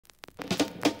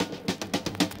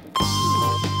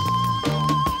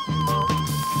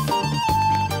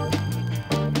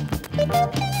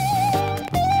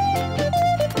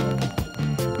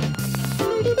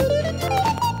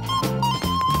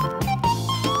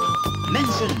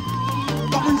Mensen,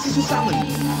 kommen Sie zusammen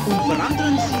und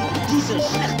verändern Sie diese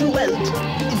schlechte Welt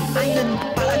in einen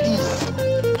Paradies.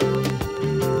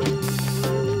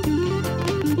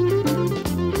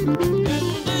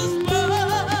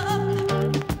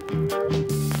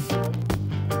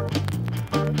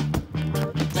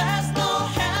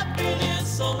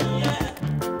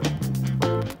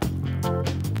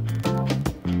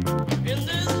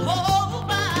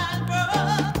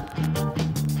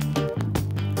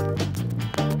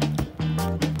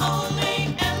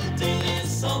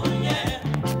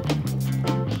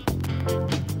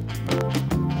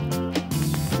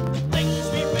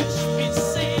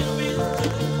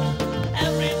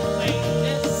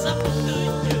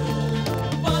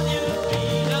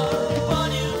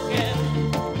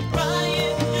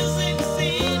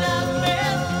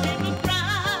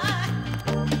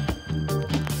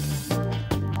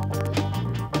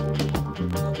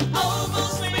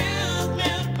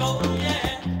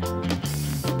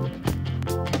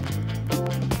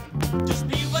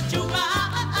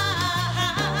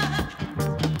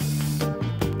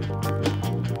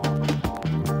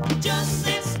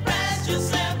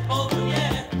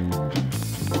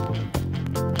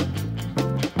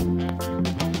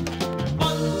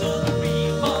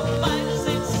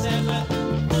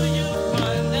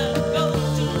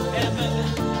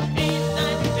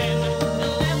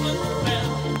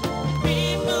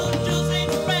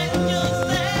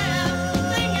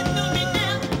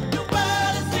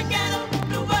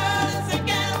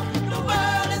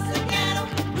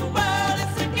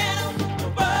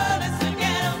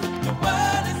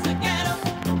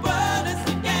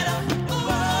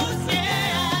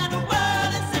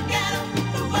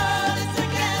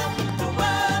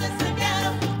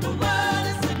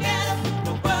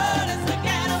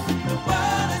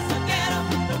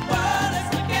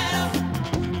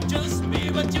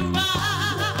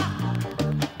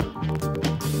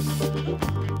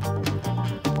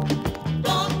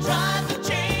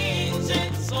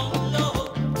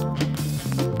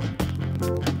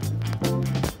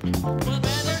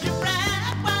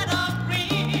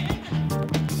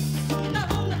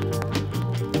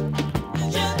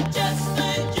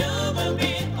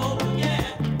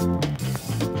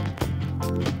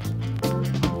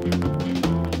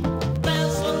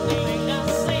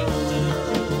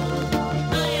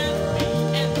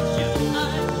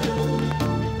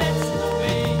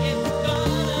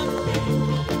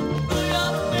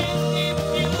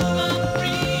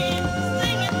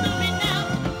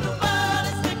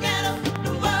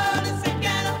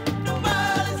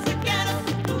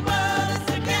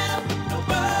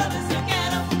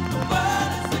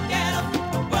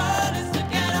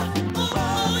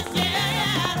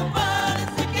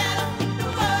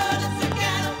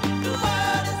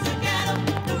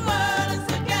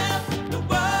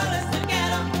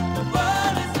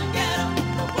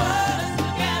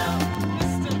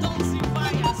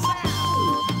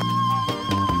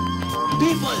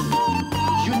 People,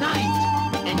 unite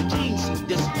and change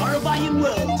this horrifying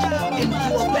world into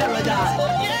a paradise.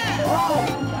 Oh,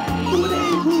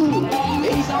 voulez-vous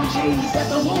échanger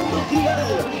cet monde cruel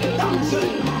dans un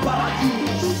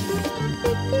paradis?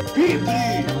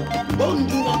 People,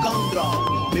 bonjour Wakandra,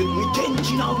 make me change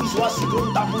now is what you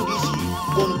don't have to see.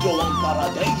 Bonjour en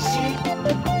paradise.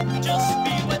 Just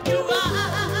be what you are.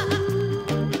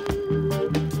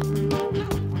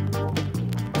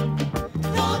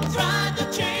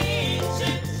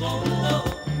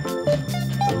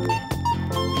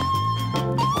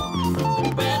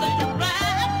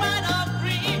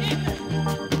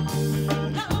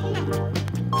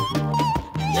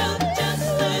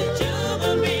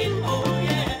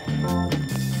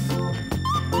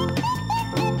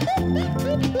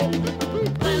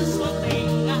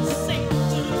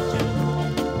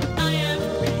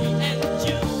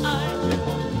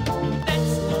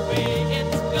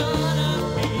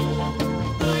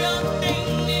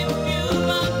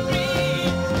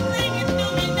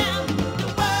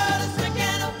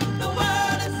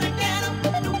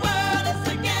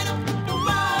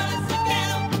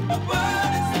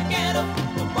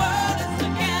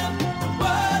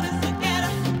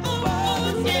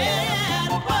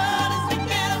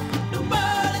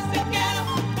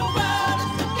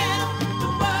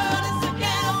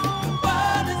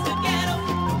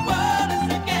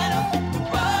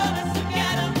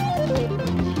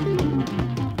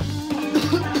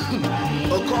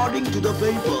 According to the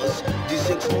papers, this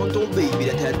 6-month-old baby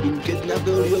that had been kidnapped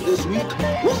earlier this week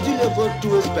was delivered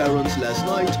to his parents last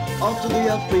night after they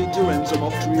have paid the ransom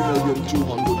of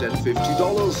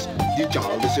 $3,250,000. The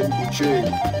child is in good shape.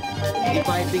 The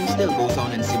fighting still goes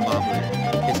on in Zimbabwe.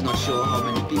 It's not sure how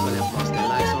many people have lost their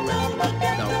lives already, but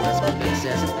our correspondent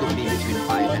says it could be between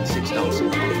 5 and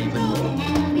 6,000 or even more.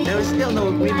 There is still no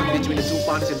agreement between the two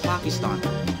parties in Pakistan.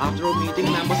 After a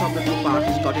meeting, members of the two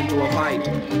parties got into a fight.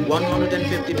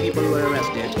 150 people were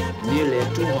arrested, nearly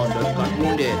 200 got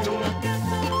wounded.